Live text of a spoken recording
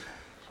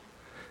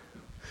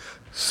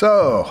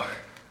So,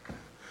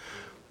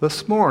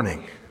 this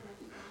morning,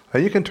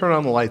 you can turn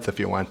on the lights if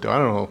you want to. I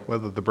don't know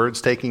whether the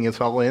bird's taking us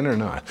all in or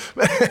not.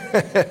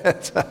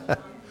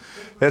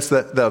 It's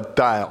the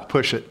dial.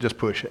 Push it. Just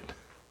push it.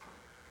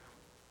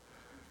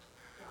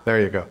 There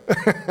you go.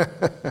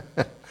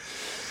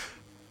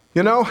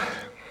 You know,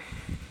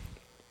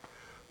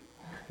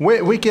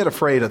 we get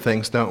afraid of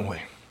things, don't we?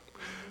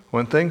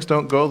 When things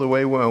don't go the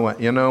way we want.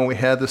 You know, we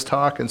had this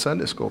talk in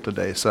Sunday school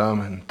today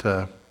and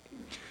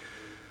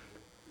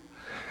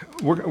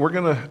we're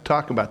going to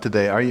talk about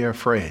today, are you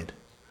afraid?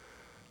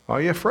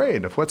 Are you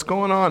afraid of what's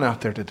going on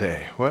out there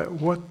today?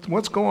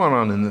 What's going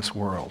on in this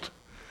world?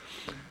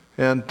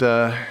 And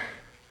I'm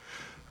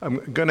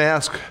going to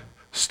ask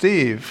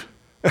Steve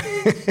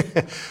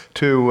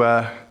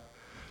to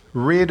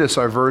read us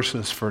our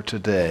verses for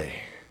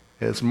today.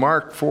 It's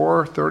Mark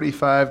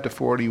 4:35 to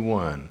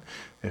 41,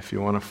 if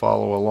you want to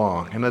follow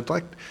along. And I'd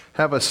like to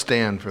have us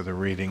stand for the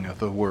reading of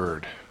the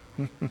word.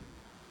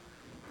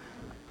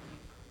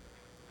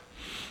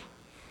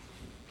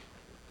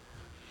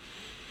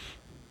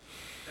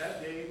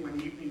 That day, when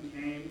evening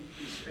came,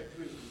 he said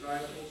to his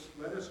disciples,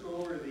 "Let us go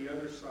over to the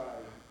other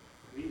side."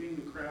 Leaving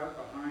the crowd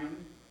behind,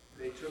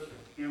 they took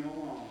him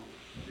along,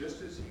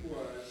 just as he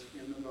was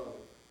in the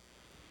boat.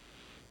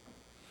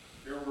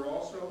 There were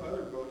also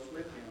other boats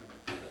with him.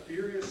 A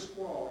furious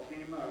squall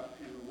came up,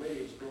 and the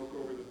waves broke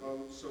over the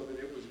boat so that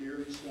it was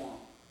nearly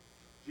swamped.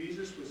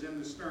 Jesus was in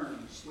the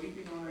stern,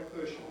 sleeping on a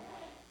cushion.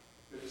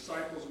 The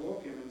disciples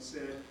woke him and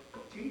said,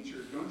 "Teacher,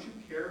 don't you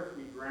care if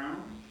we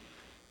drown?"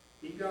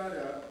 He got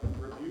up,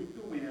 rebuked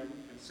the wind,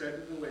 and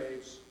said to the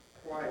waves,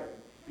 "Quiet,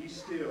 be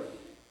still."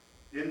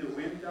 Then the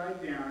wind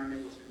died down, and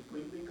it was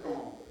completely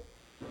calm.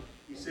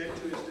 He said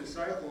to his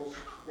disciples,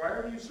 "Why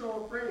are you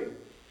so afraid?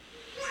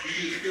 Do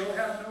you still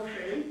have no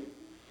faith?"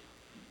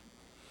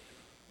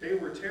 They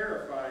were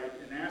terrified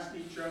and asked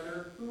each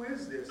other, "Who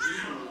is this?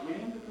 Even the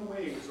wind and the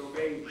waves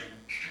obey him."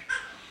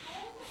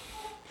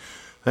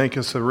 Thank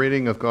you for the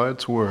reading of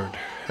God's Word.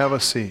 Have a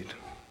seat.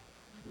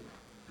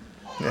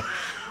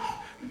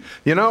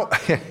 You know,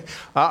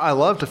 I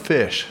love to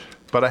fish,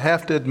 but I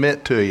have to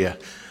admit to you,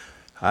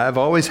 I've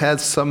always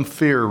had some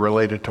fear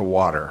related to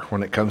water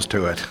when it comes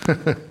to it.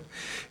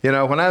 You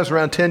know, when I was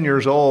around 10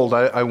 years old,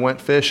 I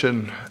went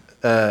fishing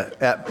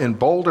in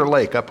Boulder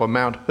Lake up on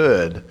Mount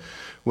Hood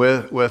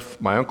with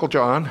my Uncle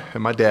John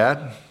and my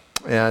dad.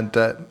 And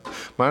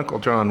my Uncle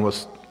John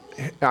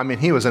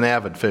he was an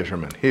avid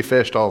fisherman. He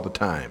fished all the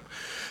time.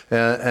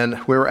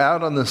 And we were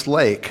out on this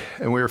lake,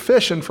 and we were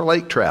fishing for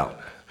lake trout.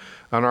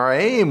 And our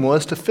aim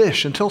was to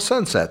fish until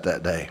sunset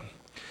that day.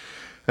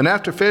 And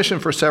after fishing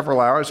for several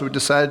hours, we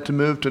decided to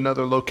move to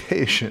another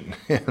location.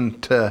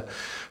 And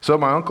so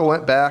my uncle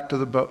went back to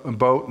the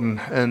boat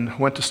and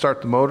went to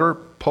start the motor,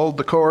 pulled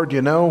the cord,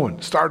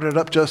 and started it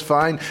up just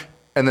fine,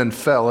 and then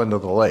fell into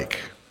the lake,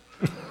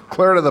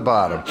 clear to the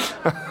bottom.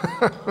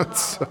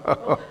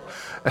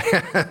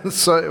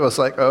 So it was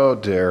like, oh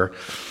dear.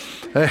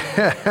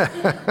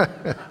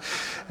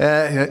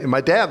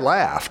 My dad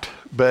laughed,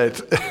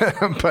 but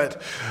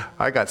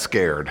I got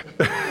scared.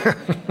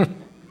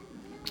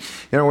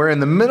 We're in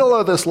the middle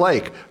of this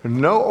lake,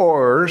 no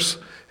oars,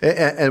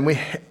 and we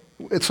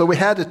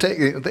had to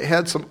take. They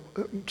had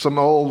some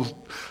old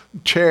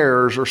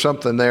chairs or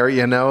something there,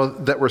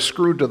 that were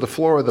screwed to the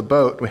floor of the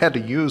boat. We had to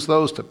use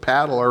those to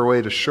paddle our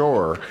way to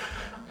shore.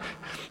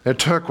 It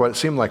took what it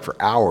seemed like for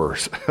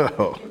hours.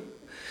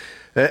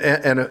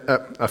 And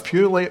a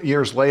few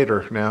years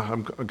later, now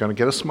I'm going to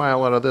get a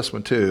smile out of this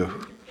one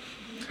too.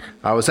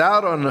 I was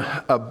out on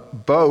a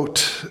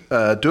boat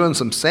doing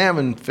some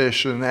salmon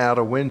fishing out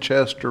of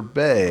Winchester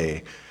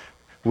Bay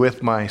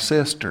with my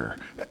sister,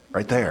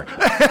 right there.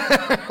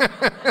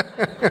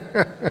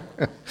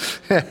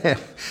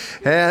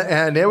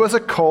 and it was a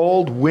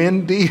cold,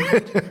 windy,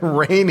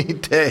 rainy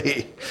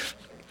day.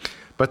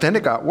 But then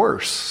it got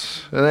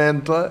worse.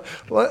 And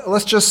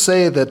let's just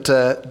say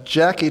that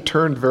Jackie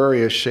turned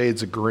various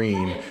shades of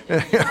green.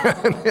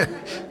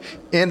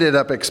 Ended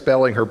up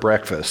expelling her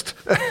breakfast.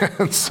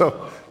 And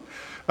so,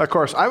 of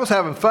course, I was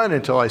having fun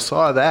until I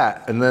saw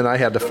that, and then I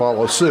had to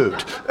follow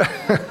suit.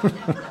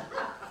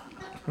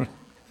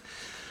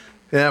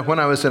 Yeah, when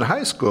I was in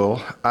high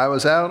school, I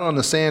was out on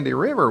the Sandy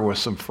River with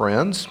some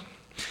friends,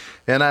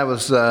 and I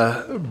was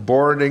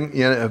boarding,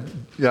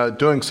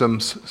 doing some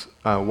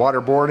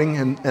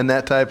waterboarding and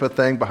that type of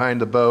thing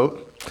behind the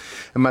boat.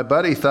 And my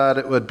buddy thought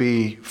it would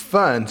be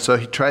fun, so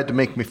he tried to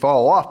make me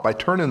fall off by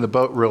turning the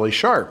boat really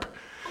sharp.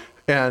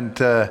 And,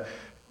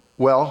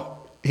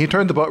 he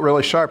turned the boat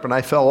really sharp and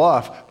I fell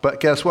off,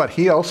 but guess what?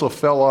 He also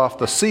fell off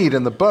the seat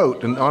in the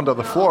boat and onto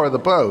the floor of the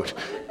boat.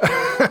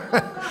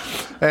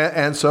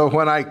 And so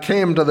when I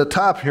came to the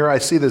top here, I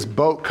see this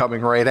boat coming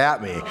right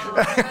at me.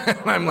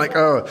 I'm like,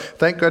 oh,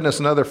 thank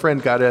goodness another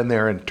friend got in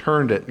there and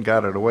turned it and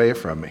got it away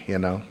from me,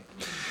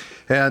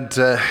 And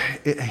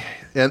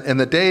in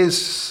the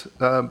days,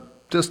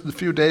 just a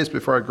few days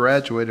before I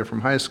graduated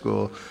from high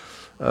school,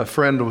 a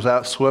friend was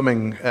out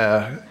swimming.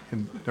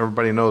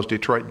 Everybody knows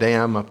Detroit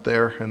Dam up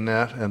there and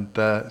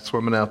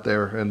swimming out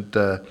there. And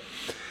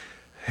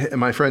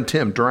my friend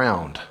Tim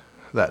drowned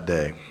that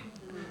day.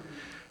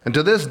 And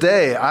to this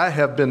day, I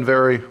have been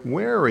very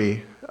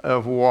wary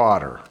of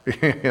water,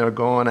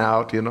 going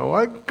out.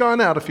 I've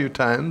gone out a few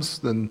times,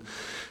 and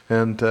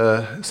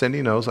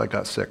Cindy knows I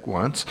got sick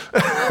once.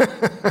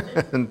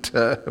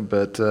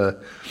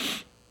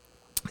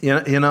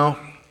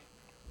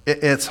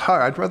 It's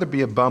hard. I'd rather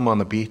be a bum on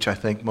the beach, I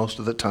think, most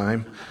of the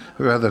time,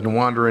 rather than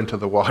wander into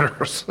the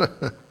waters.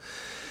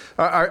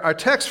 Our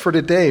text for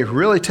today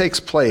really takes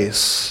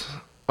place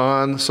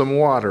on some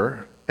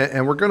water,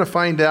 and we're going to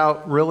find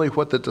out really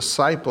what the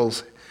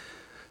disciples,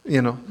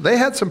 they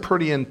had some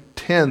pretty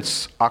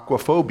intense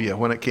aquaphobia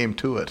when it came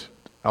to it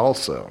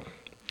also.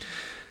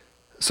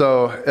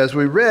 So as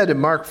we read in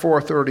Mark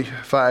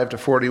 4:35 to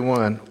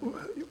 41,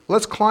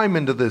 let's climb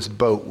into this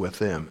boat with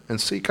them and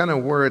see kind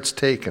of where it's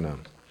taken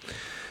them.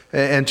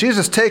 And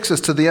Jesus takes us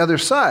to the other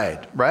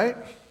side, right?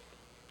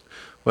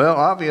 Well,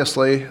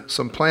 obviously,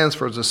 some plans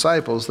for his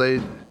disciples,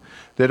 they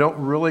don't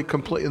really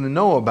completely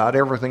know about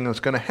everything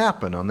that's going to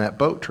happen on that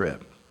boat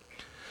trip.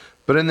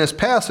 But in this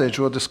passage,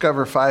 we'll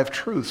discover 5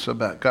 truths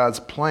about God's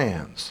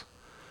plans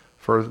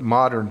for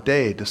modern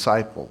day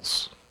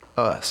disciples,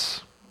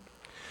 us.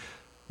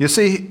 You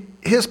see,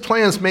 his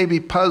plans may be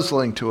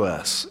puzzling to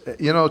us.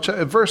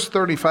 Verse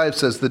 35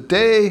 says, that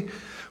day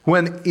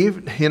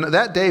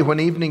when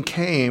evening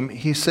came,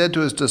 he said to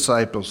his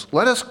disciples,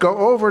 let us go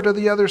over to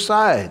the other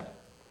side.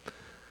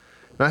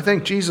 And I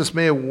think Jesus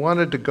may have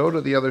wanted to go to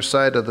the other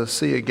side of the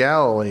Sea of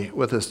Galilee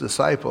with his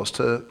disciples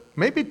to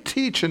maybe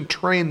teach and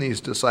train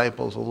these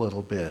disciples a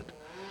little bit.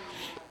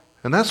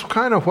 And that's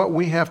kind of what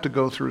we have to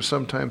go through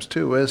sometimes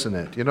too, isn't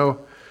it?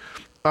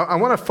 I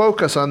want to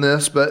focus on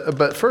this,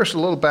 but first a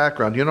little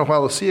background.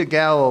 While the Sea of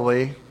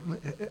Galilee,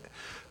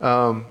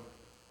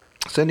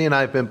 Cindy and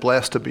I have been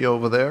blessed to be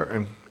over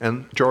there,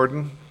 and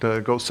Jordan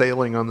to go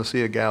sailing on the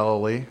Sea of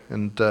Galilee,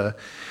 and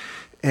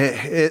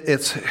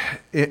it's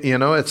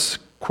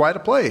quite a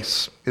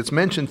place. It's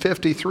mentioned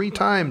 53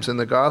 times in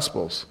the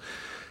Gospels,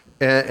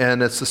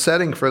 and it's the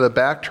setting for the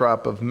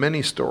backdrop of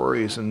many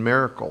stories and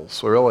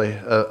miracles, really,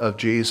 of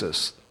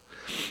Jesus.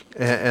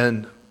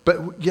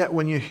 But yet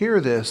when you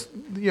hear this,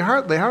 they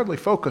hardly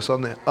focus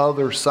on the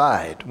other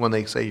side when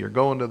they say you're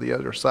going to the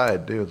other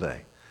side, do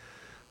they?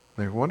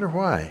 They wonder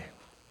why.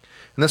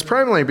 And that's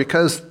primarily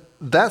because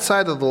that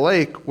side of the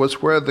lake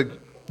was where the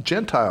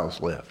Gentiles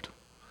lived.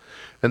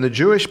 And the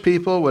Jewish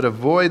people would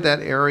avoid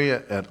that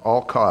area at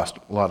all cost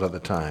a lot of the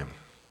time.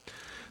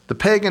 The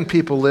pagan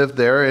people lived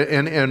there,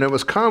 and it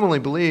was commonly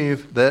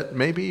believed that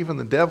maybe even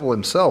the devil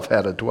himself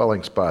had a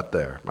dwelling spot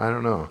there. I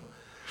don't know.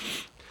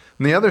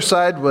 And the other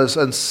side was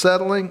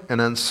unsettling and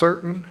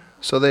uncertain,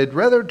 so they'd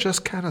rather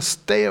just kind of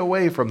stay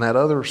away from that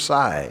other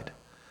side.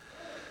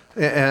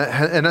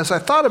 And as I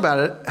thought about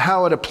it,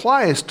 how it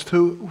applies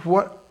to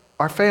what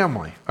our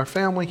family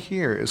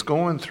here is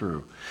going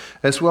through,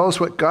 as well as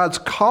what God's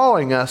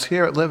calling us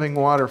here at Living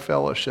Water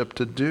Fellowship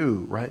to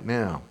do right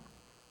now.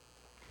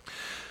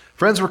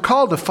 Friends, we're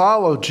called to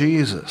follow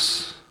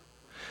Jesus,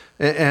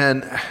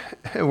 and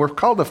we're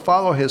called to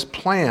follow his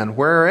plan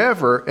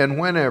wherever and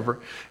whenever,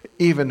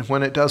 even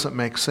when it doesn't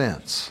make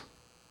sense.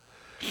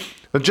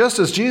 But just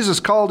as Jesus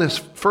called his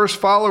first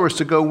followers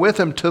to go with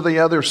him to the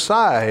other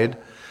side,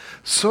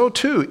 so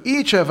too,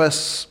 each of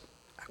us,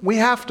 we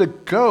have to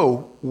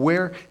go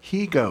where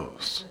he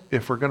goes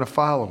if we're going to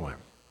follow him.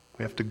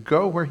 We have to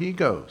go where he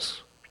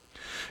goes.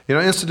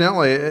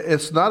 Incidentally,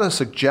 it's not a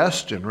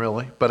suggestion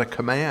really, but a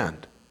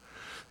command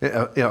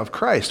of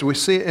Christ. We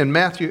see in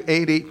Matthew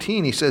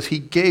 8:18, he says he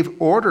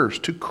gave orders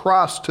to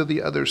cross to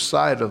the other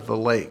side of the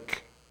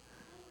lake.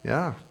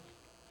 Yeah.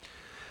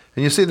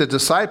 And you see, the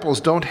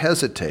disciples don't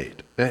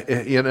hesitate.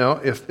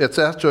 If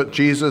that's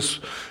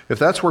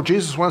where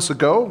Jesus wants to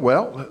go,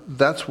 well,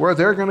 that's where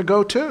they're going to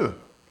go too.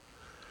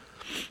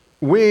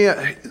 We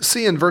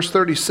see in verse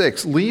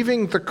 36,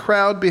 leaving the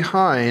crowd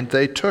behind,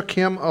 they took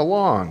him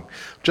along,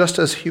 just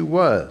as he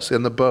was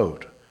in the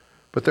boat.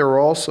 But there were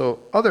also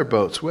other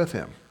boats with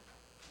him.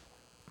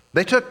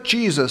 They took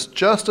Jesus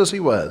just as he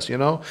was,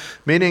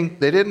 meaning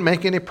they didn't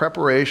make any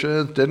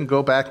preparations, didn't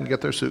go back and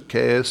get their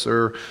suitcase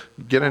or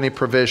get any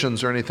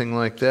provisions or anything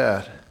like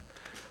that.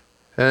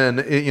 And,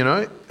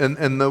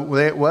 and the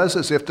way it was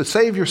is if the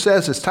Savior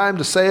says it's time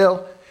to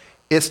sail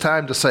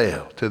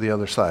to the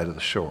other side of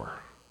the shore.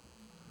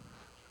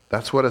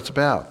 That's what it's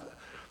about.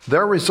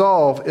 Their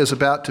resolve is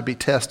about to be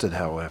tested,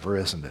 however,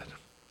 isn't it?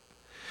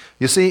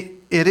 You see,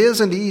 it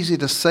isn't easy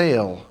to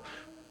sail.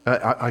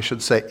 I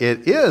should say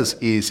it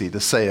is easy to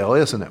sail,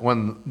 isn't it?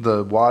 When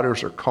the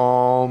waters are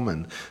calm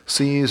and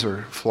seas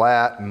are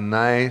flat and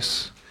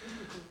nice.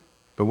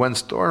 But when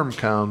storm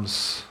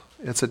comes,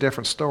 it's a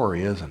different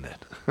story, isn't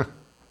it?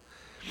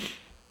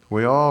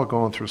 We're all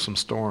going through some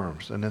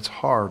storms, and it's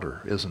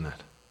harder, isn't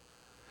it?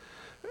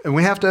 And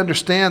we have to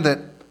understand that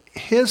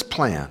his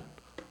plan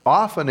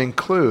often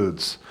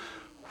includes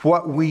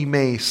what we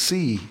may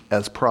see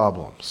as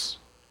problems.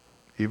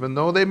 Even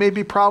though they may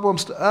be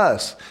problems to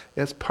us,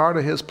 it's part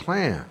of his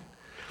plan.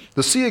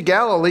 The Sea of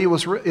Galilee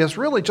is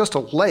really just a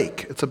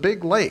lake. It's a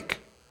big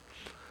lake.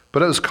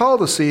 But it was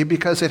called a sea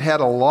because it had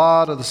a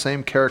lot of the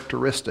same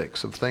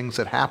characteristics of things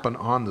that happen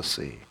on the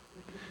sea.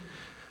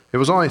 It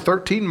was only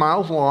 13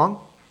 miles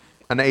long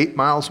and 8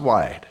 miles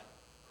wide.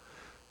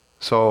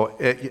 So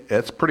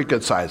it's a pretty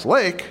good sized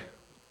lake,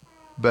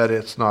 but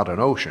it's not an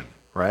ocean,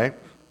 right?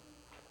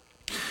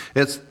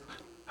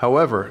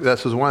 However,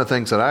 this is one of the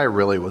things that I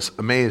really was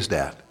amazed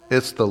at.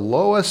 It's the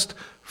lowest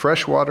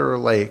freshwater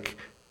lake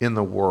in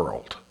the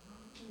world.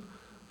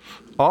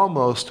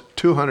 Almost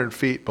 200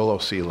 feet below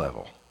sea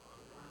level.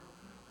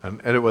 And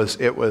it was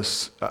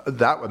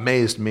that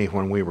amazed me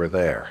when we were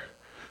there.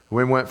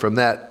 We went from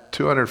that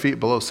 200 feet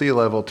below sea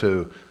level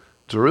to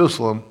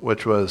Jerusalem,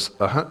 which was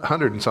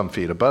 100 and some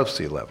feet above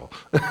sea level.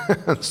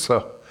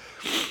 So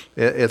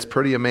it's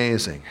pretty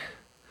amazing.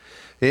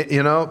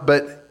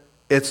 But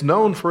it's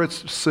known for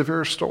its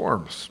severe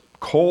storms.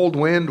 Cold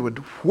wind would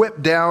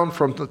whip down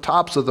from the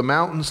tops of the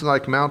mountains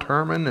like Mount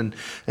Hermon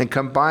and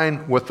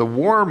combine with the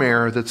warm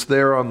air that's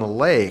there on the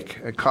lake,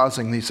 and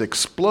causing these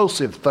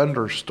explosive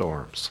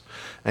thunderstorms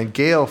and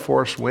gale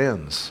force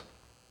winds.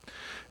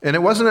 And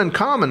it wasn't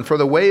uncommon for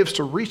the waves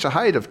to reach a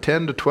height of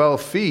 10 to 12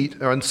 feet,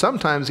 and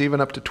sometimes even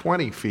up to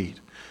 20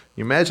 feet.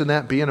 You imagine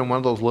that being in one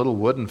of those little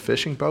wooden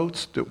fishing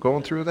boats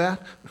going through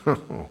that?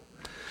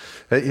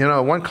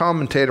 One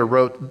commentator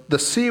wrote, "The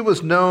sea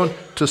was known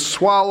to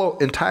swallow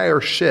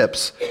entire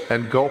ships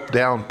and gulp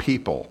down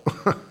people."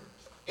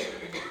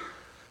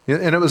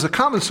 And it was a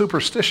common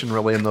superstition,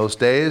 really, in those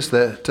days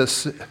to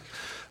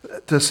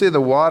see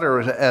the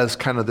water as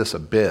kind of this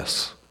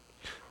abyss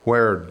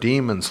where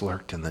demons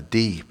lurked in the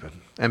deep.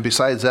 And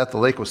besides that, the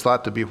lake was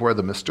thought to be where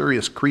the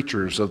mysterious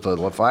creatures of the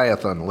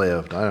Leviathan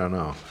lived. I don't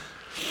know.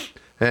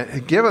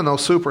 And given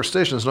those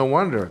superstitions, no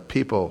wonder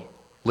people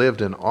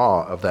lived in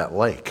awe of that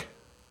lake.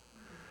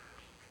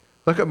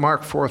 Look at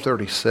Mark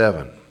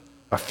 4:37.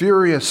 A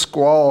furious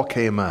squall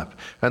came up,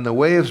 and the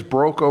waves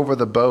broke over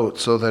the boat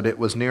so that it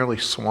was nearly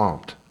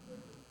swamped.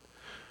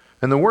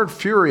 And the word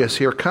furious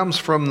here comes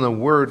from the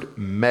word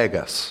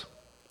megas,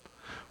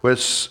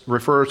 which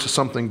refers to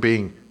something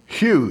being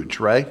huge,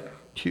 right?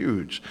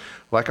 Huge,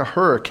 like a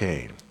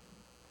hurricane.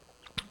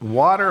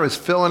 Water is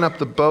filling up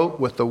the boat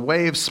with the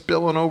waves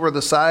spilling over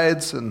the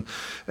sides, and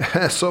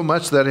so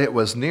much that it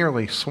was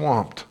nearly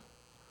swamped.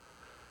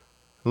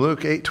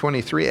 Luke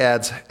 8:23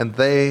 adds, and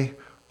they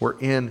were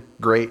in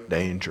great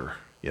danger.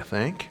 You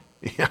think?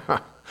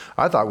 Yeah.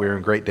 I thought we were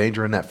in great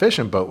danger in that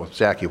fishing boat with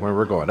Jackie when we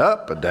were going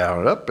up and down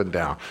and up and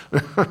down.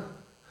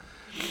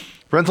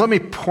 Friends, let me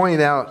point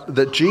out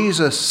that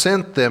Jesus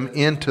sent them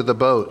into the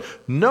boat,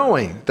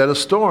 knowing that a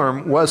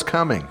storm was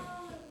coming.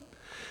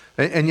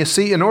 And you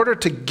see, in order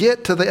to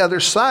get to the other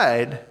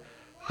side,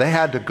 they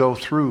had to go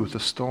through the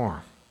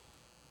storm.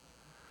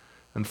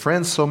 And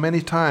friends, so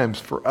many times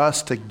for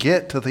us to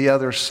get to the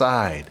other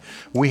side,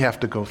 we have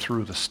to go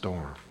through the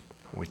storm.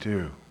 We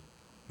do.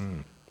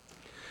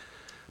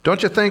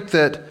 Don't you think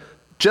that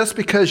just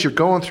because you're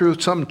going through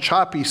some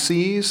choppy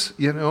seas,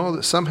 that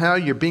somehow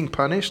you're being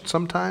punished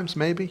sometimes,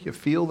 maybe? You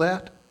feel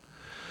that?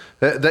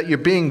 That you're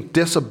being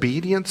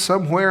disobedient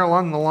somewhere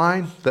along the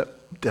line?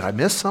 Did I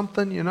miss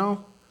something,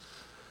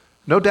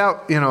 No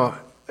doubt,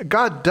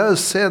 God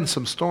does send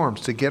some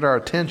storms to get our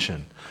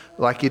attention,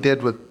 like he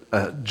did with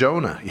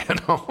Jonah,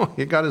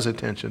 He got his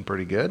attention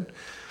pretty good.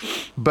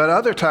 But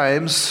other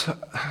times,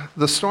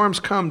 the storms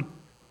come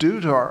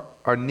due to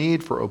our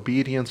need for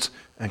obedience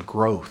and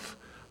growth,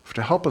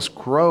 to help us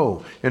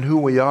grow in who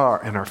we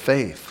are and our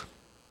faith.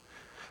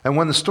 And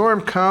when the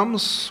storm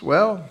comes,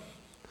 well,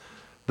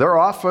 they're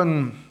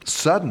often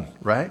sudden,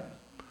 right?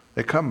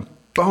 They come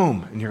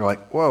boom, and you're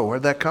like, whoa,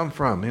 where'd that come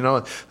from?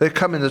 They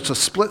come in just a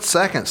split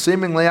second,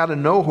 seemingly out of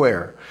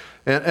nowhere.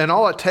 And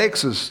all it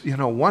takes is,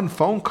 one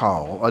phone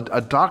call,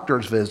 a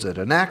doctor's visit,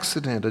 an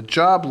accident, a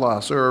job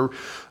loss, or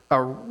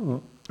a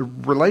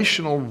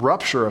relational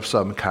rupture of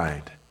some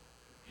kind.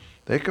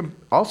 They can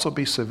also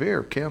be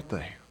severe, can't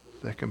they?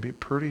 They can be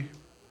pretty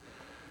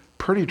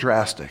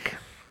drastic,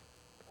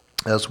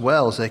 as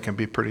well as they can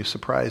be pretty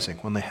surprising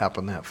when they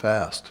happen that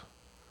fast.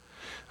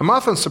 I'm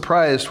often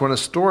surprised when a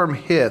storm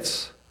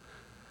hits,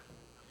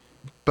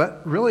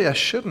 but really I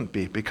shouldn't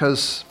be,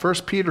 because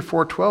 1 Peter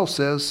 4:12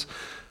 says,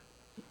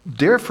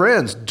 "Dear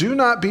friends, do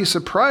not be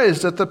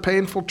surprised at the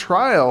painful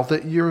trial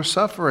that you're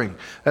suffering,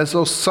 as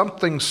though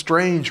something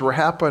strange were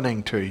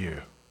happening to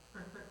you."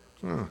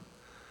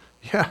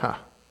 Yeah.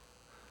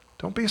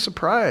 Don't be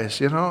surprised,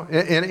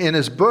 In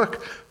his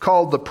book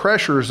called The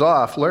Pressure's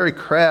Off, Larry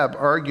Crabb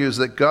argues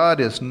that God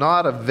is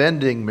not a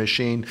vending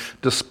machine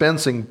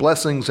dispensing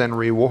blessings and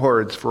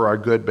rewards for our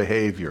good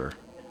behavior.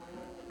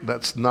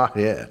 That's not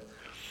it.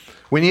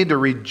 We need to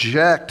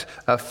reject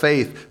a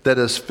faith that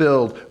is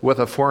filled with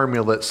a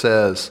formula that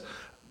says,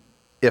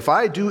 if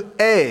I do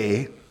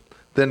A,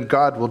 then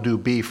God will do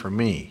B for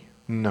me.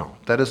 No,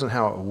 that isn't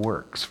how it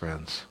works,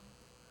 friends.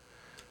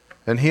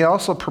 And he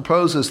also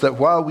proposes that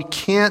while we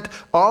can't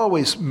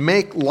always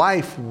make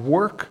life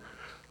work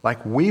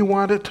like we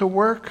want it to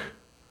work,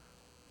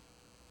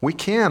 we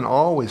can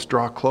always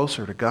draw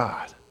closer to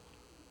God.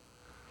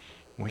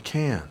 We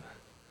can.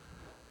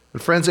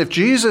 And friends, if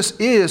Jesus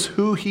is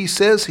who he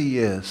says he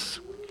is,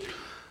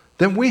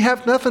 then we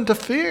have nothing to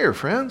fear,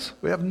 friends.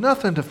 We have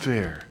nothing to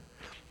fear.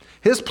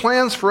 His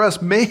plans for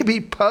us may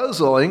be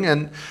puzzling,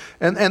 and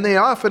they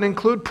often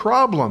include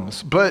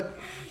problems, but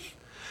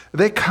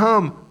they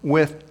come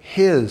with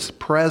his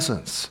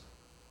presence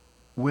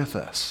with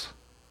us.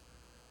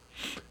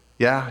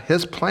 Yeah,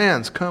 his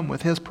plans come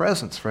with his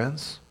presence,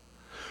 friends.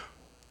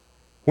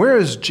 Where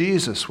is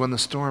Jesus when the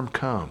storm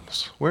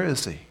comes? Where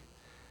is he?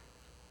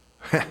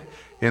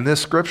 In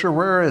this scripture,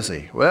 where is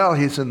he? Well,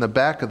 he's in the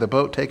back of the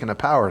boat taking a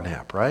power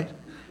nap, right?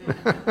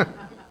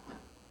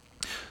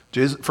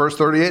 Verse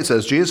 38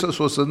 says, Jesus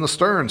was in the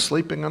stern,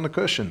 sleeping on the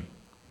cushion.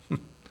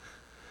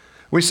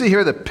 We see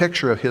here the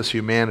picture of his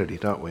humanity,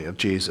 don't we, of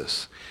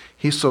Jesus.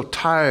 He's so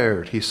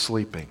tired, he's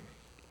sleeping.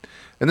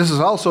 And this is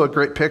also a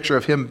great picture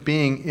of him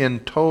being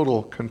in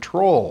total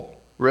control,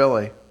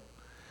 really.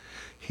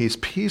 He's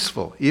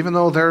peaceful. Even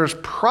though there's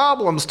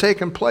problems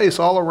taking place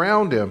all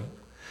around him,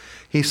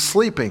 he's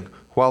sleeping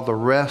while the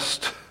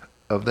rest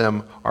of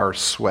them are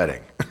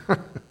sweating.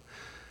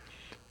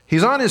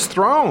 He's on his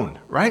throne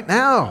right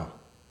now.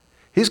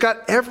 He's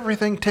got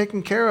everything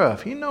taken care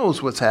of. He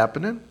knows what's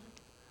happening.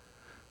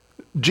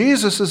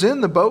 Jesus is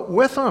in the boat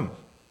with them.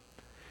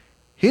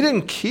 He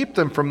didn't keep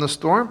them from the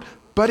storm,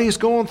 but he's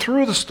going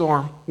through the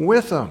storm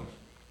with them.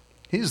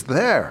 He's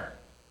there.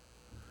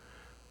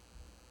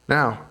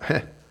 Now,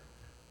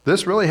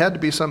 this really had to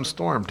be some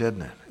storm,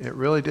 didn't it? It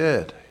really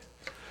did.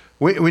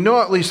 We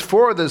know at least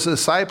 4 of the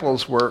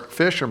disciples were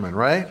fishermen,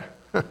 right?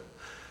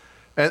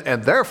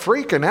 and they're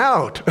freaking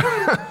out.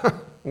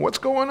 What's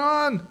going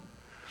on?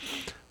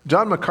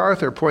 John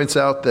MacArthur points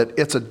out that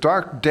it's a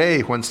dark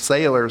day when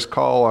sailors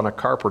call on a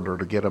carpenter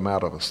to get them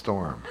out of a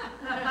storm.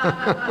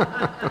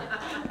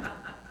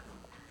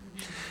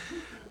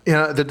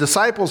 The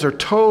disciples are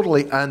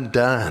totally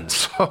undone.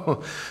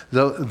 So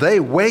they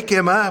wake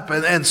him up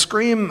and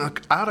scream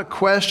out a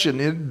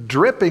question,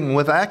 dripping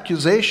with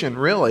accusation,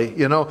 really.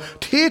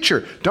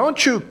 Teacher,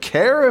 don't you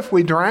care if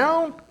we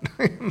drown?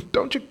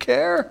 Don't you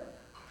care?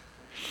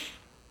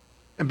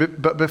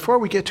 But before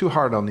we get too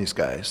hard on these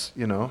guys,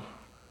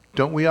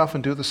 don't we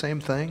often do the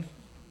same thing?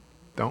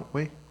 Don't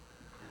we?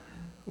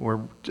 We're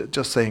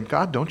just saying,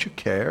 God, don't you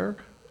care?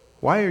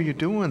 Why are you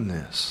doing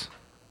this?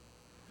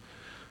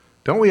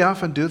 Don't we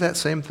often do that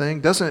same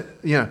thing?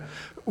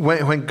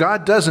 When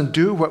God doesn't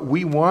do what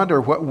we want or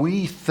what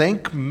we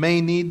think may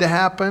need to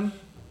happen,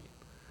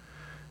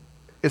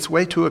 it's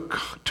way too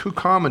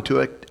common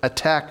to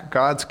attack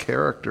God's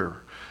character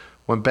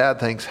when bad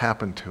things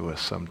happen to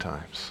us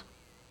sometimes.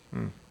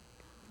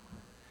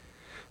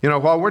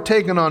 While we're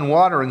taking on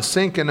water and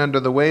sinking under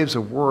the waves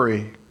of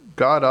worry,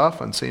 God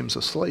often seems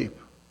asleep.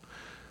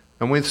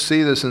 And we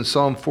see this in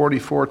Psalm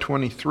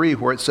 44:23,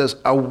 where it says,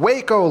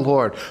 "Awake, O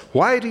Lord,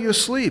 why do you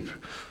sleep?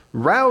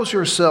 Rouse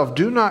yourself,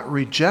 do not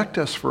reject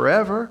us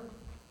forever."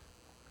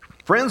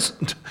 Friends,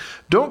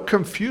 don't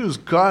confuse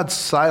God's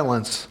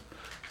silence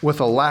with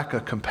a lack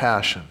of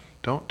compassion.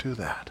 Don't do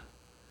that.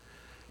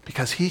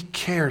 Because he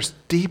cares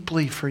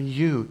deeply for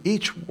you,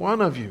 each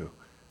one of you.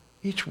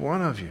 Each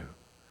one of you.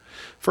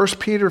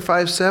 1 Peter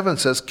 5:7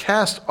 says,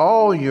 "Cast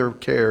all your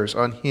cares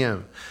on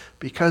him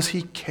because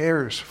he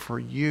cares for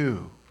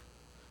you."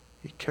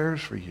 He cares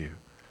for you.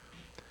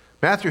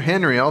 Matthew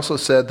Henry also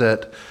said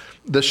that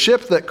the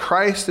ship that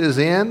Christ is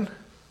in,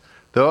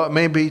 though it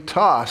may be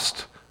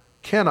tossed,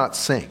 cannot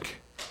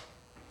sink.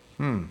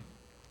 You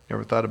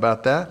ever thought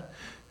about that?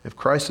 If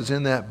Christ is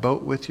in that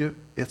boat with you,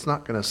 it's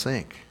not going to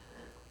sink.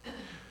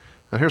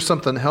 Now here's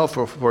something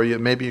helpful for you.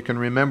 Maybe you can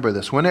remember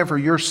this. Whenever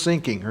you're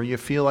sinking or you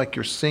feel like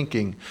you're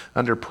sinking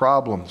under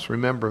problems,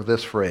 remember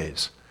this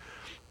phrase.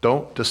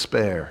 Don't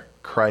despair.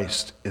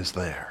 Christ is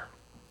there.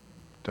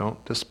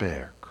 Don't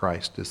despair.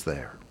 Christ is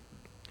there.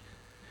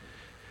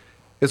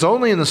 It's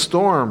only in the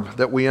storm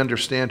that we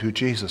understand who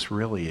Jesus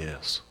really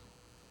is,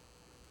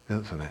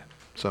 isn't it?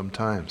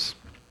 Sometimes.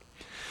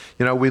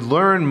 We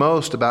learn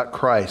most about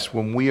Christ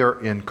when we are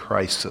in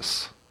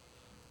crisis.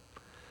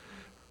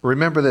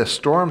 Remember this,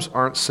 storms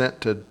aren't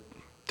sent to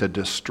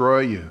destroy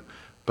you,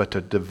 but to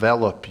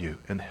develop you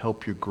and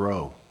help you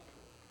grow.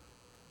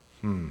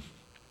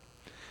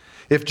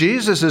 If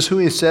Jesus is who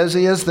he says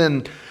he is,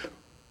 then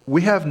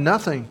we have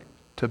nothing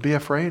to be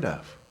afraid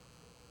of.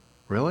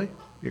 Really?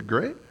 You're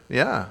great?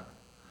 Yeah.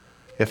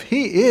 If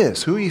he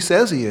is who he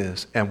says he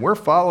is, and we're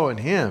following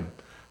him,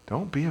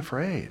 don't be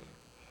afraid.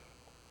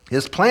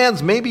 His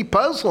plans may be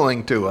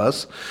puzzling to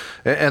us,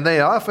 and they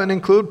often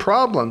include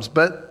problems,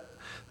 but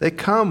they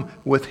come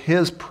with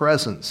his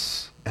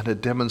presence and a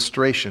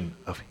demonstration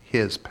of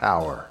his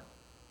power.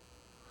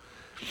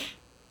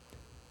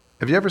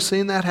 Have you ever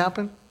seen that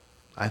happen?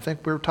 I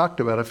think we've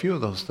talked about a few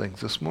of those things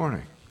this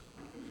morning.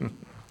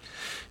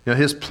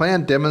 His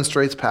plan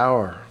demonstrates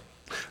power.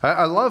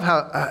 I love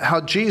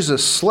how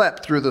Jesus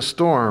slept through the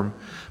storm,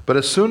 but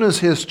as soon as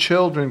his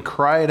children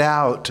cried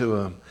out to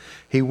him,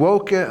 he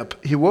woke up.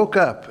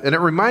 And it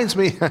reminds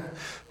me,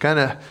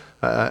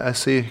 I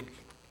see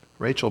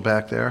Rachel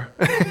back there.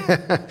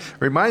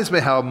 Reminds me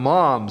how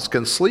moms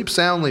can sleep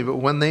soundly, but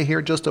when they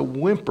hear just a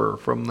whimper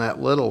from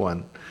that little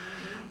one,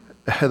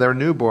 their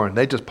newborn,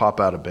 they just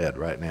pop out of bed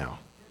right now.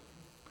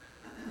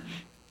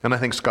 And I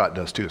think Scott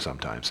does too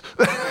sometimes.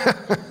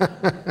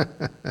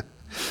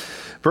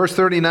 Verse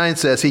 39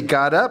 says, he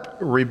got up,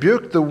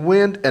 rebuked the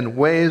wind and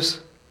waves,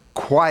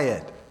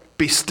 quiet,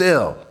 be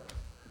still.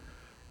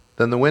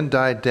 Then the wind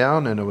died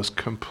down and it was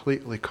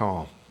completely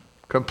calm.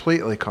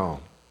 Completely calm.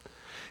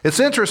 It's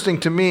interesting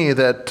to me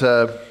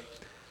that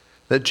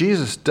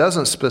Jesus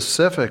doesn't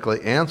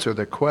specifically answer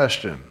the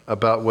question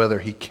about whether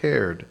he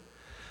cared,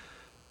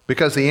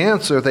 because the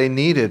answer they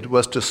needed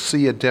was to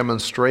see a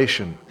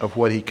demonstration of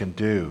what he can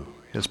do,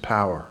 his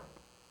power.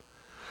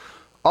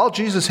 All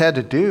Jesus had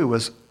to do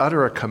was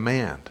utter a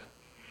command,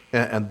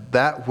 and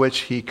that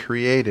which he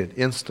created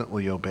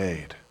instantly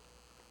obeyed.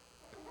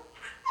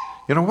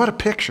 You know, what a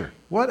picture.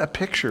 What a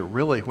picture,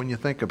 really, when you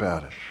think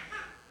about it.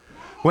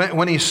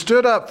 When he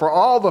stood up for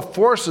all the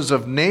forces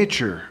of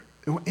nature,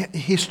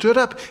 he stood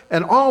up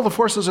and all the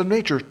forces of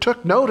nature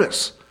took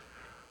notice.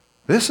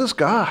 This is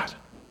God.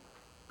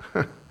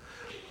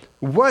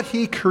 What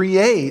he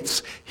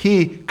creates,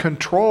 he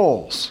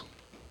controls.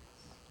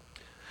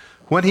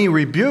 When he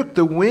rebuked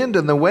the wind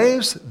and the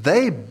waves,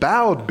 they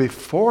bowed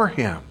before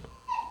him.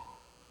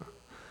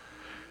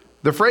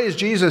 The phrase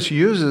Jesus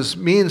uses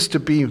means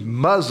to be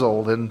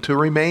muzzled and to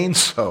remain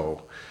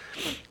so.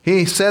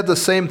 He said the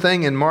same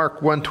thing in Mark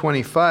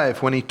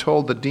 1:25 when he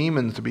told the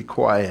demons to be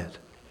quiet.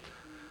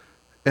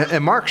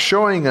 And Mark's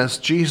showing us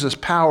Jesus'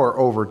 power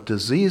over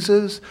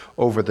diseases,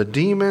 over the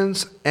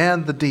demons,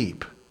 and the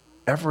deep.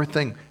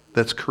 Everything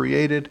that's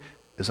created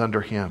is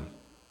under him.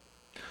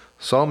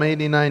 Psalm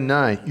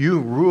 89:9, you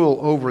rule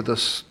over the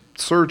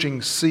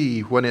surging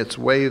sea when its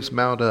waves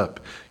mount up.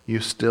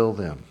 You still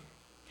them.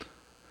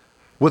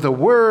 With a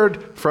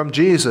word from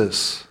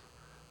Jesus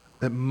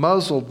that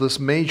muzzled this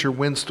major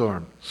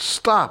windstorm,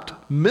 stopped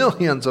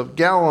millions of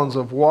gallons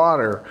of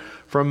water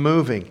from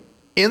moving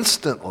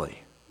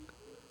instantly.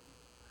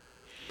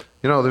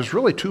 You know, there's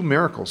really two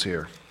miracles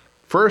here.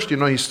 First,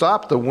 he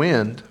stopped the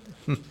wind,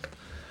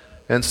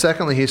 and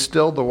secondly, he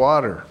stilled the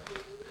water.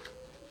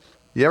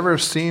 You ever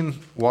seen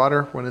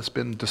water when it's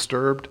been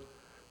disturbed?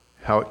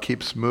 How it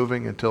keeps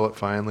moving until it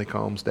finally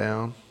calms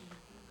down?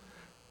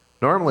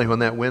 Normally, when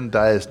that wind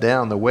dies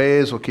down, the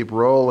waves will keep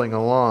rolling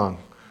along.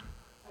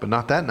 But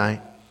not that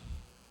night.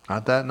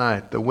 Not that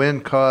night. The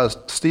wind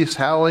ceased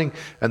howling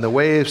and the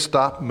waves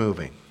stopped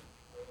moving.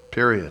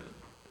 Period.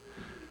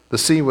 The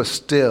sea was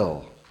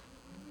still.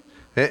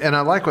 And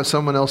I like what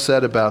someone else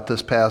said about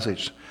this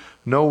passage.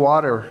 No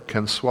water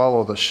can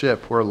swallow the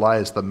ship where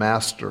lies the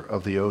master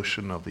of the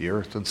ocean, of the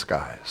earth and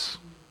skies.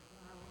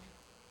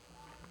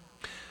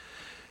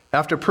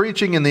 After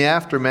preaching in the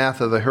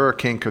aftermath of the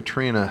Hurricane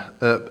Katrina,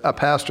 a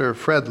pastor,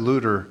 Fred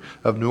Luter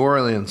of New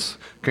Orleans,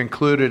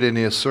 concluded in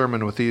his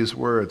sermon with these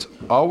words,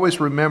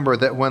 always remember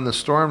that when the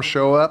storms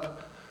show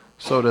up,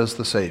 so does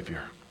the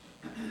Savior.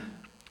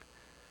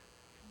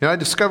 I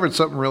discovered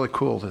something really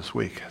cool this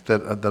week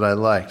that I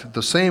liked.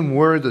 The same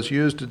word that's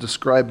used to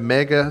describe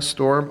mega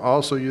storm,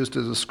 also used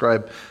to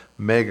describe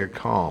mega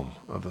calm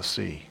of the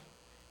sea.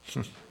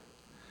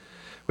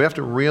 We have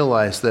to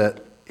realize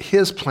that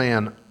his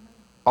plan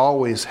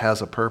always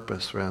has a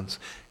purpose, friends.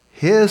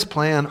 His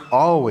plan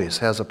always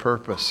has a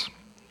purpose.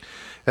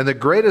 And the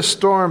greatest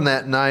storm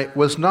that night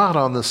was not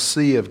on the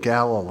Sea of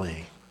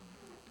Galilee,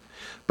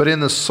 but in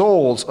the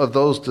souls of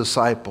those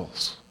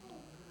disciples.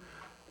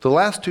 The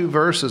last two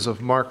verses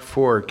of Mark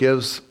 4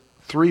 gives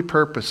three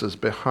purposes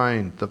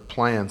behind the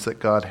plans that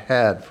God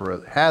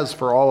has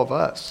for all of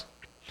us.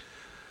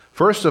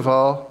 First of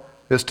all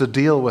is to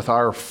deal with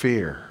our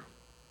fear.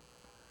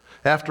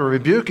 After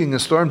rebuking the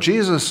storm,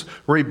 Jesus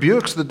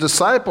rebukes the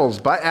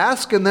disciples by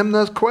asking them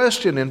the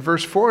question in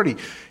verse 40.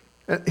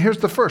 Here's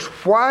the first.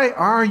 Why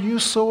are you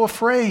so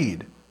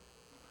afraid?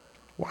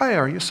 Why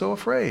are you so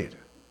afraid?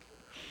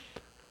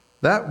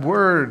 That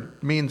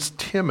word means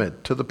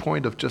timid to the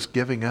point of just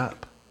giving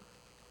up.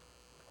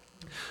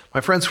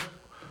 My friends,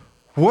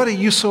 what are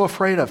you so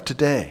afraid of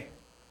today?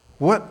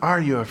 What are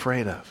you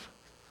afraid of?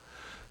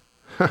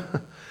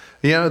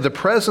 The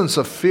presence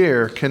of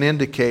fear can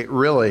indicate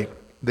really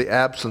the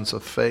absence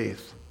of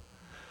faith.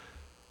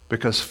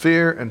 Because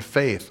fear and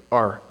faith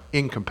are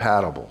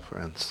incompatible,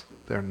 friends.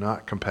 They're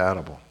not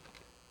compatible.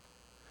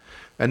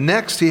 And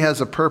next, he has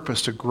a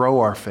purpose to grow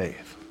our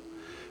faith.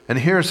 And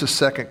here's the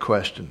second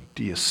question.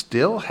 Do you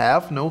still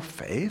have no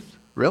faith?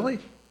 Really?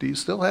 Do you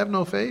still have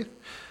no faith?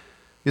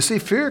 You see,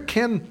 fear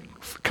can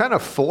kind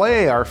of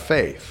flay our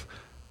faith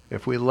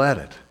if we let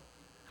it.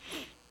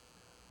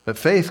 But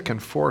faith can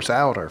force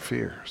out our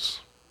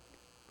fears.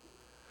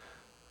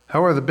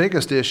 However, the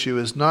biggest issue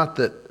is not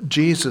that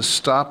Jesus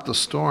stopped the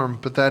storm,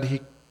 but that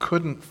he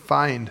couldn't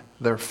find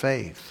their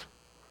faith.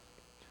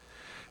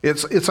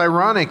 It's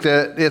ironic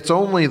that it's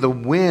only the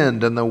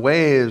wind and the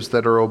waves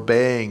that are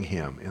obeying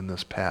him in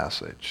this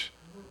passage.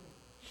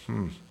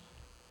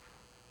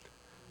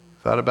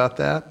 Thought about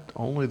that?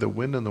 Only the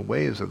wind and the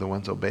waves are the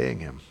ones obeying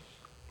him.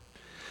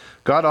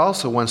 God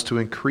also wants to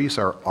increase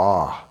our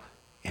awe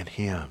in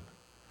Him,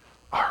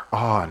 our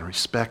awe and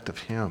respect of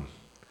Him.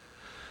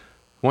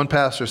 One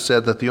pastor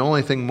said that the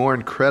only thing more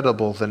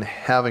incredible than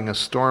having a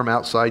storm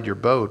outside your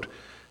boat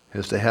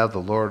is to have the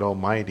Lord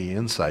Almighty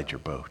inside your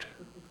boat.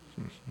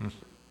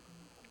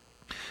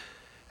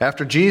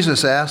 After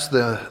Jesus asked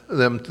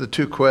them the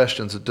two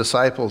questions, the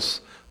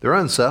disciples, they're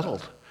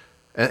unsettled.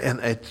 And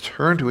they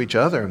turn to each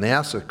other and they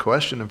ask a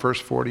question in verse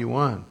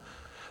 41.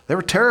 They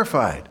were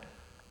terrified.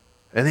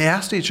 And they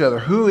asked each other,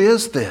 who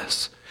is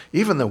this?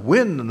 Even the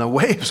wind and the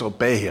waves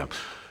obey him.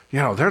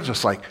 They're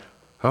just like,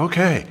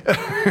 okay.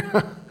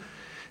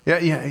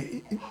 Yeah.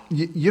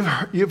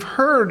 You've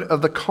heard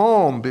of the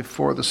calm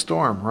before the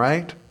storm,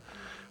 right?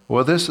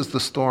 Well, this is the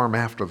storm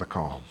after the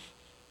calm.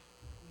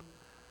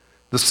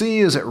 The sea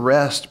is at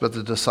rest, but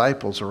the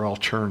disciples are all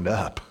churned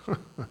up.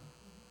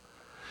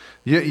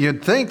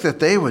 You'd think that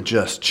they would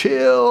just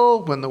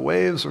chill when the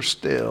waves are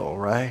still,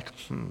 right?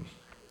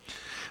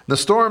 The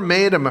storm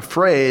made them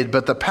afraid,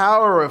 but the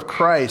power of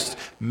Christ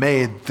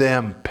made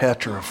them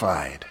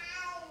petrified.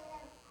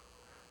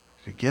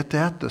 You get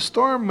that? The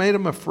storm made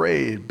them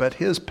afraid, but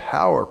His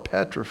power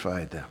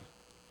petrified them.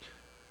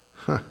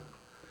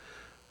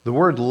 The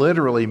word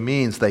literally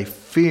means they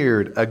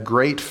feared a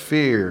great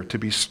fear, to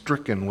be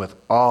stricken with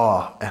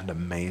awe and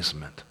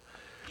amazement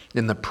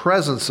in the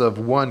presence of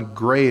one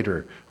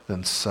greater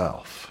than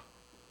self.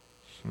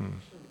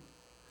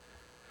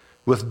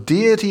 With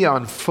deity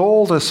on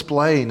full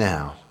display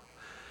now,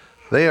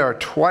 they are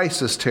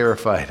twice as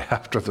terrified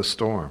after the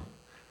storm.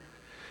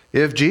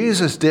 If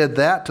Jesus did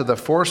that to the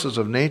forces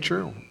of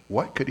nature,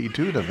 what could He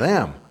do to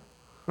them?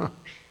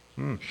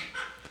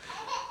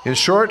 In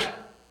short,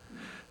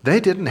 they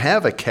didn't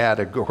have a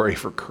category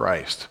for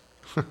Christ.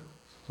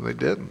 They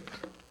didn't.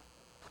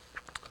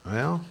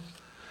 Well,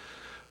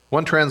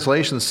 one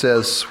translation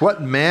says,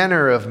 what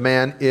manner of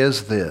man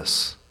is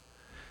this?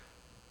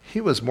 He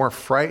was more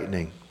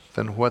frightening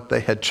than what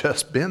they had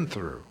just been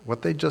through,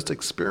 what they just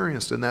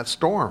experienced in that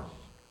storm.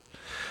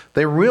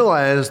 They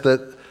realized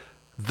that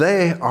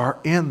they are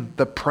in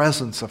the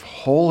presence of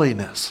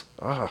holiness.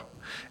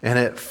 And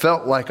it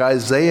felt like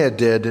Isaiah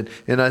did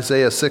in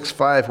Isaiah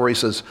 6:5, where he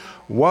says,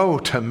 woe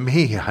to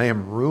me, I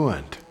am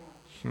ruined.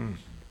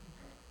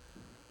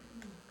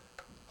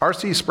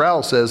 R.C.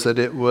 Sproul says that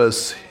it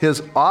was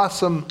His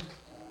awesome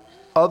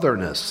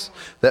otherness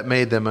that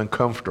made them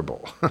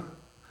uncomfortable. And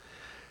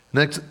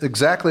that's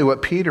exactly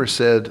what Peter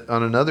said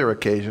on another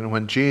occasion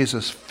when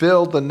Jesus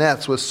filled the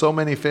nets with so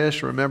many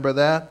fish. Remember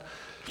that?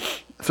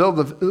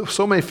 Filled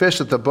so many fish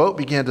that the boat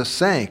began to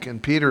sink.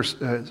 And Peter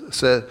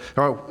said,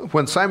 or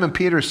when Simon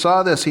Peter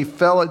saw this, he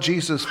fell at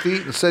Jesus'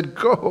 feet and said,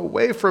 go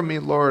away from me,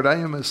 Lord, I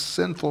am a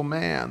sinful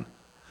man.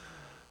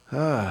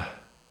 And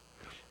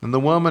the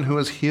woman who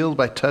was healed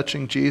by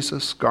touching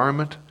Jesus'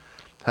 garment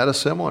had a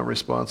similar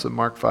response in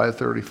Mark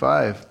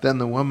 5:35. Then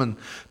the woman,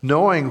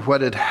 knowing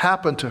what had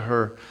happened to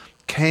her,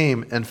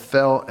 came and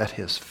fell at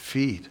His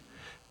feet,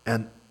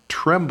 and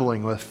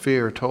trembling with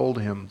fear told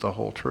Him the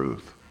whole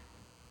truth.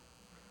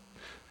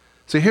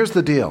 See, here's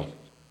the deal.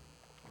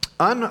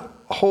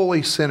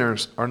 Unholy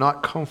sinners are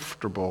not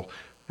comfortable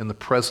in the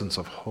presence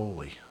of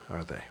holy,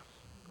 are they?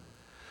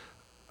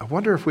 I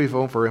wonder if we've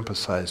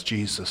overemphasized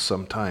Jesus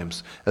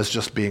sometimes as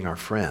just being our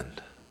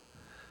friend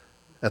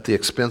at the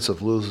expense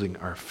of losing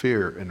our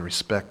fear and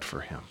respect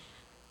for Him.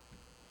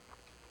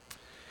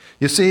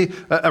 You see,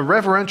 a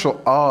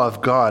reverential awe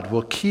of God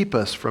will keep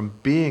us from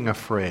being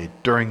afraid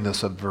during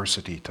this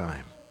adversity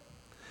time.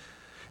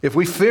 If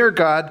we fear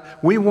God,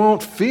 we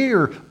won't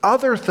fear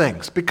other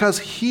things because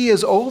He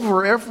is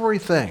over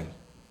everything.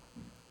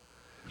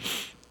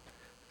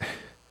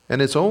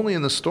 And it's only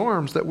in the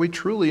storms that we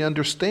truly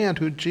understand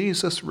who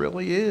Jesus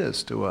really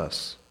is to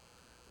us.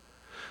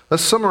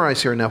 Let's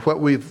summarize here now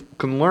what we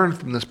can learn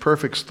from this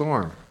perfect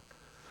storm.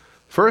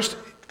 First,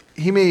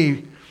 He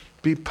may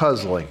be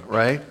puzzling,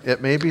 right?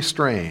 It may be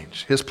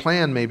strange. His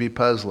plan may be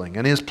puzzling.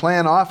 And His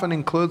plan often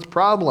includes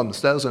problems,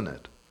 doesn't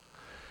it?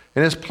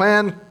 And His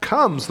plan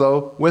comes,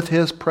 though, with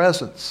His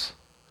presence.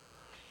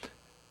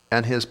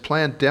 And His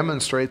plan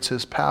demonstrates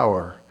His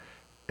power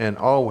and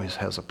always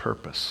has a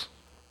purpose.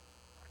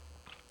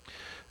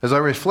 As I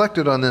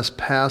reflected on this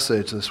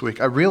passage this week,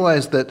 I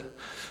realized that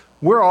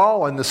we're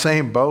all in the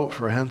same boat,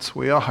 friends.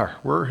 We are.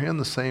 We're in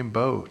the same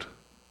boat.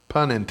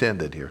 Pun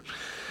intended here.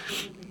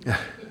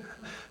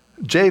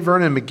 J.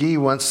 Vernon McGee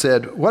once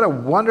said, what a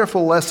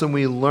wonderful lesson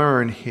we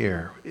learn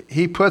here.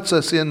 He puts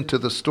us into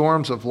the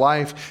storms of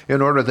life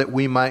in order that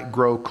we might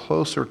grow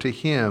closer to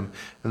Him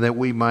and that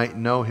we might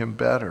know Him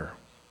better.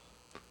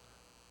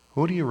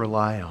 Who do you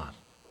rely on?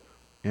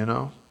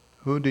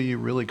 Who do you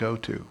really go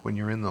to when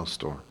you're in those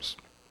storms?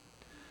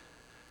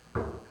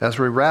 As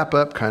we wrap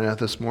up kind of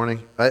this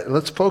morning,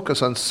 let's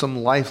focus on some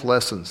life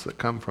lessons that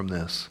come from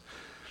this.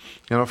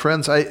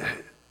 Friends,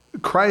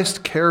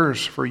 Christ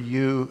cares for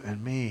you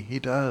and me. He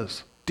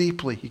does.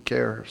 Deeply He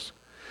cares.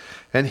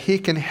 And He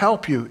can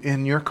help you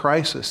in your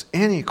crisis,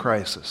 any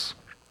crisis.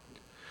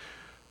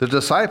 The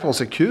disciples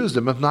accused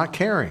Him of not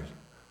caring.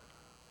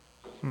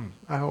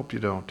 I hope you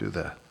don't do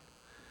that.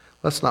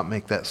 Let's not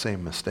make that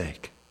same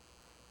mistake.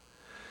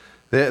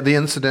 The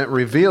incident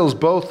reveals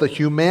both the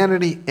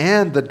humanity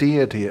and the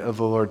deity of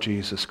the Lord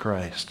Jesus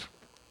Christ.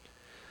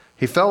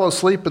 He fell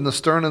asleep in the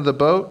stern of the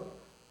boat,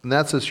 and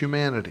that's his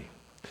humanity.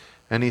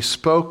 And he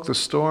spoke the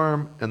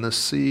storm, and the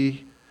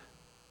sea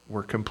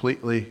were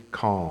completely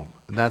calm,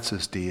 and that's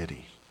his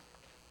deity.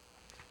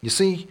 You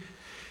see,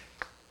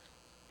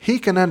 he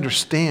can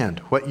understand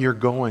what you're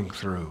going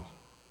through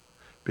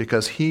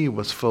because he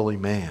was fully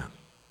man.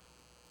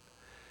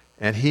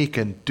 And he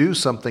can do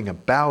something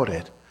about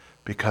it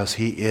because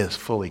he is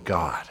fully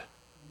God.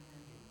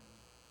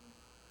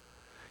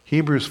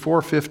 Hebrews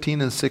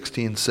 4:15 and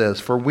 16 says,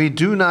 "For we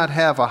do not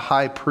have a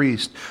high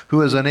priest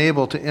who is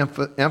unable to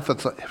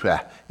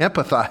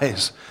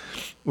empathize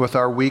with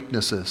our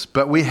weaknesses,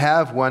 but we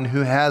have one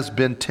who has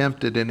been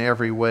tempted in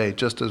every way,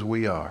 just as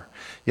we are,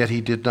 yet he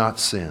did not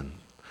sin.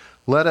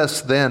 Let us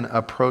then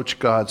approach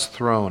God's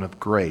throne of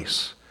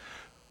grace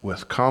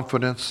with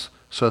confidence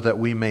so that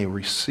we may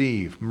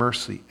receive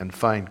mercy and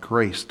find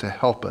grace to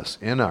help us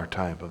in our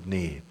time of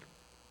need."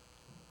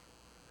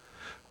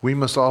 We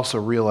must also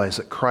realize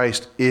that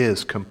Christ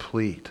is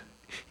complete.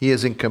 He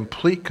is in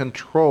complete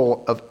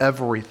control of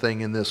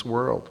everything in this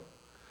world.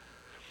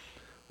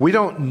 We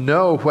don't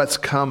know what's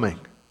coming,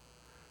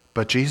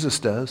 but Jesus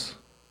does.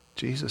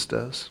 Jesus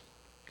does.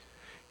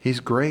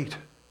 He's great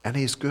and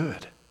he's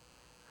good.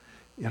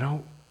 You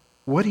know,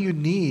 what do you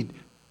need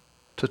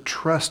to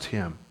trust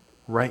him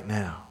right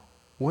now?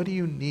 What do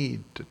you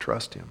need to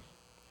trust him?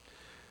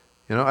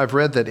 You know, I've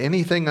read that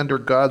anything under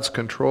God's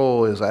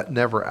control is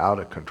never out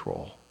of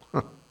control.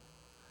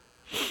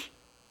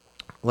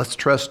 Let's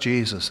trust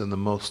Jesus in the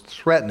most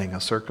threatening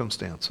of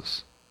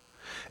circumstances.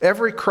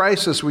 Every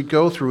crisis we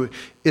go through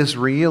is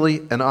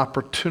really an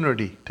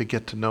opportunity to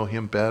get to know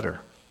him better.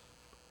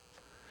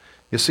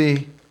 You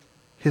see,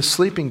 his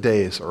sleeping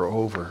days are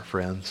over,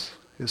 friends.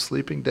 His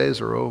sleeping days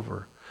are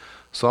over.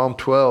 Psalm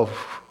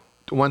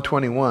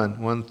 121,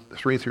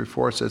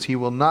 1-3-4 says, "He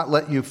will not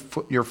let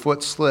your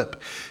foot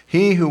slip.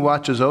 He who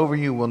watches over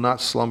you will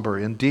not slumber.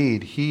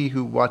 Indeed, he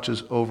who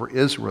watches over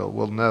Israel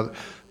will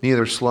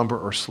neither slumber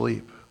or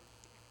sleep."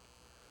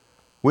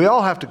 We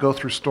all have to go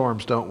through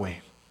storms, don't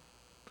we?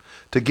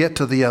 To get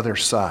to the other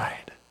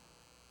side.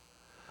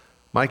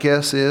 My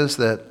guess is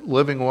that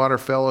Living Water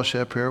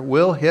Fellowship here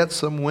will hit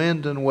some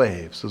wind and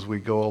waves as we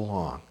go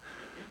along.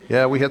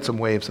 Yeah, we hit some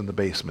waves in the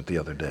basement the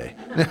other day.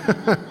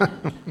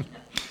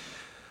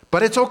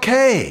 But it's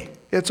okay.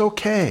 It's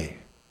okay.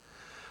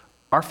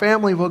 Our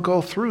family will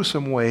go through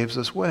some waves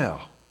as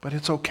well, but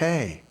it's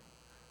okay.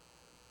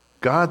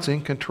 God's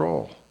in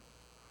control.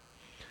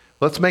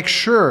 Let's make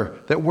sure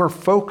that we're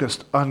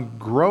focused on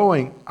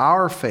growing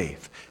our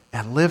faith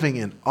and living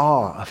in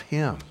awe of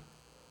him.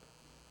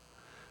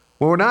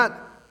 Well, we're not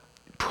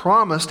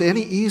promised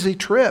any easy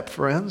trip,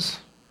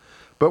 friends,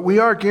 but we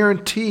are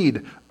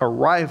guaranteed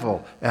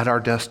arrival at our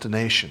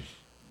destination.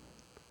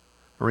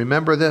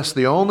 Remember this,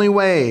 the only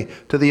way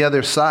to the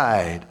other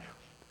side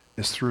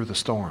is through the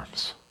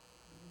storms.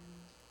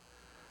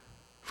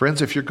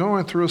 Friends, if you're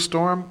going through a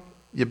storm,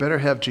 you better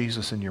have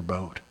Jesus in your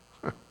boat.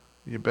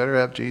 You better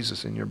have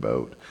Jesus in your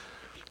boat.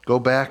 Go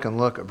back and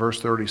look at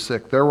verse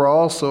 36. There were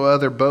also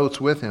other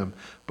boats with him,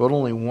 but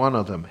only one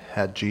of them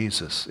had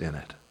Jesus in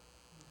it.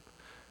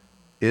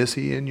 Is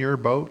he in your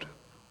boat?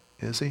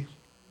 Is he?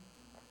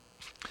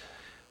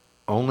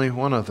 Only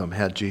one of them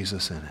had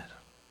Jesus in it.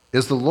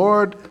 Is the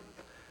Lord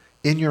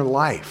in your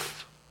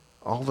life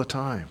all the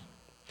time?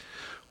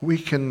 We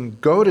can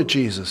go to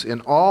Jesus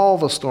in all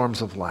the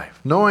storms of life,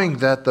 knowing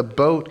that the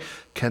boat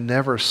can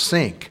never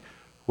sink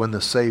when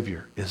the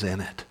Savior is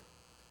in it.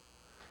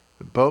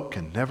 The boat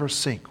can never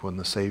sink when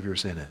the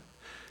Savior's in it.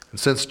 And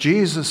since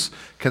Jesus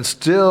can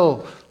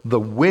still the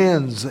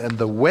winds and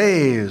the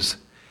waves,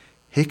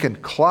 he can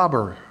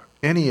clobber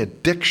any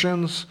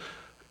addictions,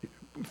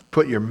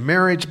 put your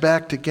marriage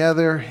back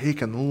together. He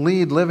can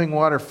lead Living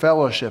Water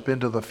Fellowship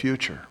into the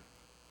future.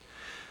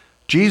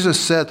 Jesus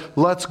said,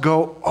 let's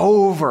go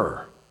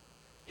over.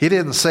 He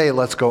didn't say,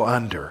 let's go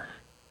under.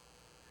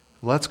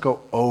 Let's go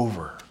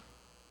over.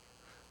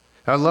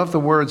 I love the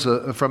words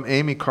from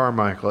Amy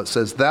Carmichael. It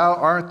says, "Thou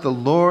art the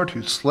Lord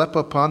who slept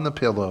upon the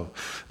pillow.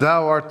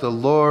 Thou art the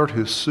Lord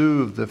who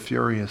soothed the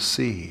furious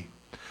sea.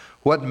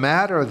 What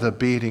matter the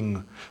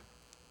beating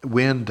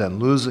wind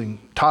and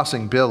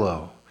tossing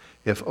billow,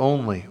 if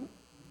only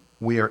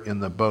we are in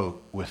the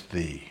boat with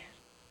thee."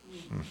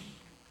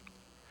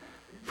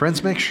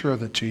 Friends, make sure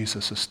that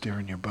Jesus is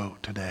steering your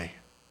boat today.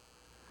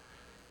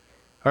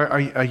 Are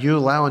you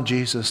allowing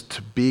Jesus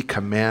to be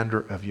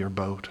commander of your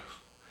boat?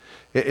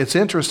 It's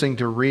interesting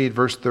to read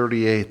verse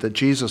 38 that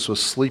Jesus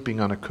was sleeping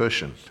on a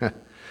cushion.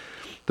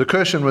 The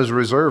cushion was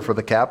reserved for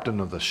the captain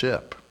of the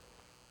ship.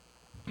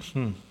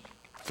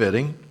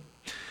 Fitting.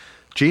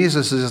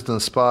 Jesus is in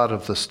the spot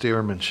of the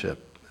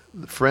steersmanship.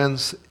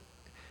 Friends,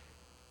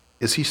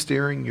 is he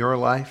steering your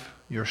life,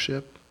 your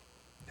ship?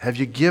 Have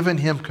you given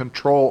him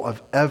control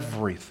of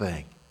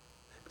everything?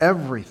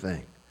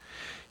 Everything.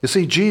 You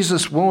see,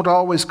 Jesus won't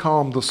always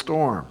calm the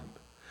storm,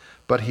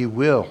 but he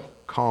will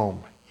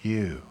calm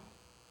you.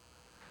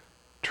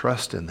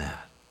 Trust in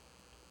that.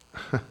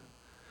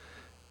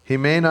 He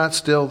may not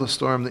still the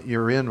storm that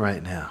you're in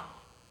right now,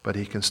 but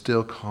he can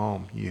still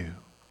calm you.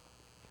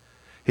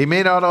 He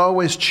may not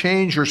always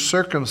change your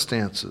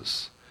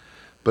circumstances,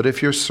 but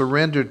if you're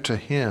surrendered to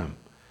him,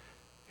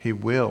 he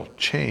will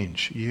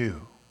change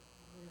you.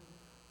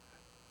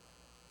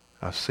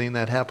 I've seen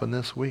that happen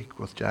this week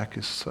with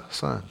Jackie's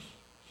son.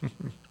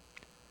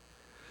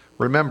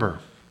 Remember,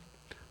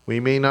 we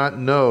may not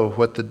know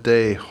what the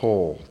day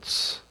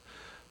holds,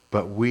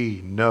 but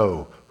we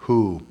know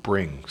who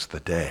brings the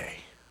day.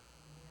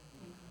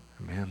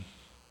 Amen.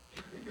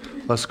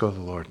 Let's go to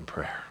the Lord in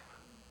prayer.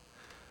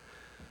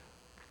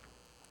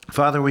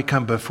 Father, we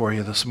come before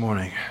you this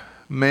morning.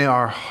 May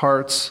our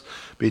hearts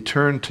be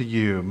turned to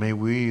you. May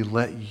we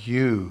let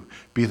you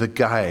be the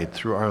guide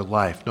through our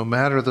life. No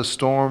matter the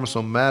storms,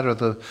 no matter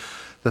the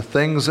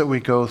things that we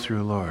go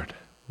through, Lord,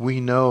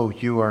 we know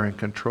you are in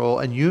control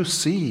and you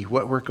see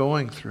what we're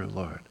going through,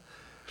 Lord.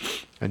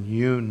 And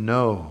you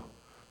know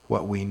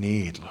what we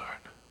need, Lord.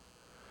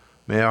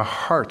 May our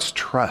hearts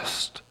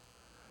trust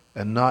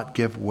and not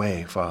give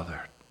way,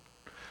 Father,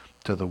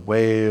 to the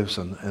waves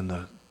and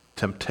the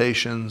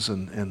temptations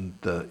and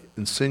the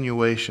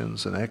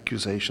insinuations and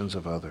accusations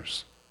of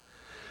others.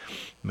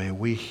 May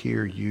we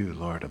hear you,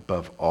 Lord,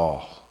 above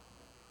all.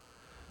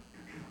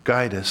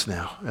 Guide us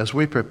now as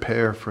we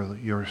prepare for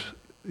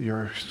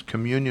your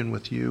communion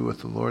with you, with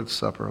the Lord's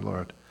Supper,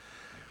 Lord.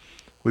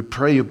 We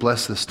pray you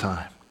bless this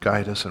time.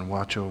 Guide us and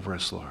watch over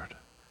us, Lord.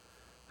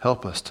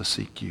 Help us to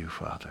seek you,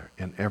 Father,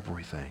 in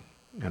everything,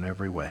 in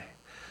every way.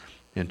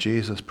 In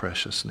Jesus'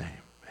 precious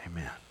name,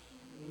 amen.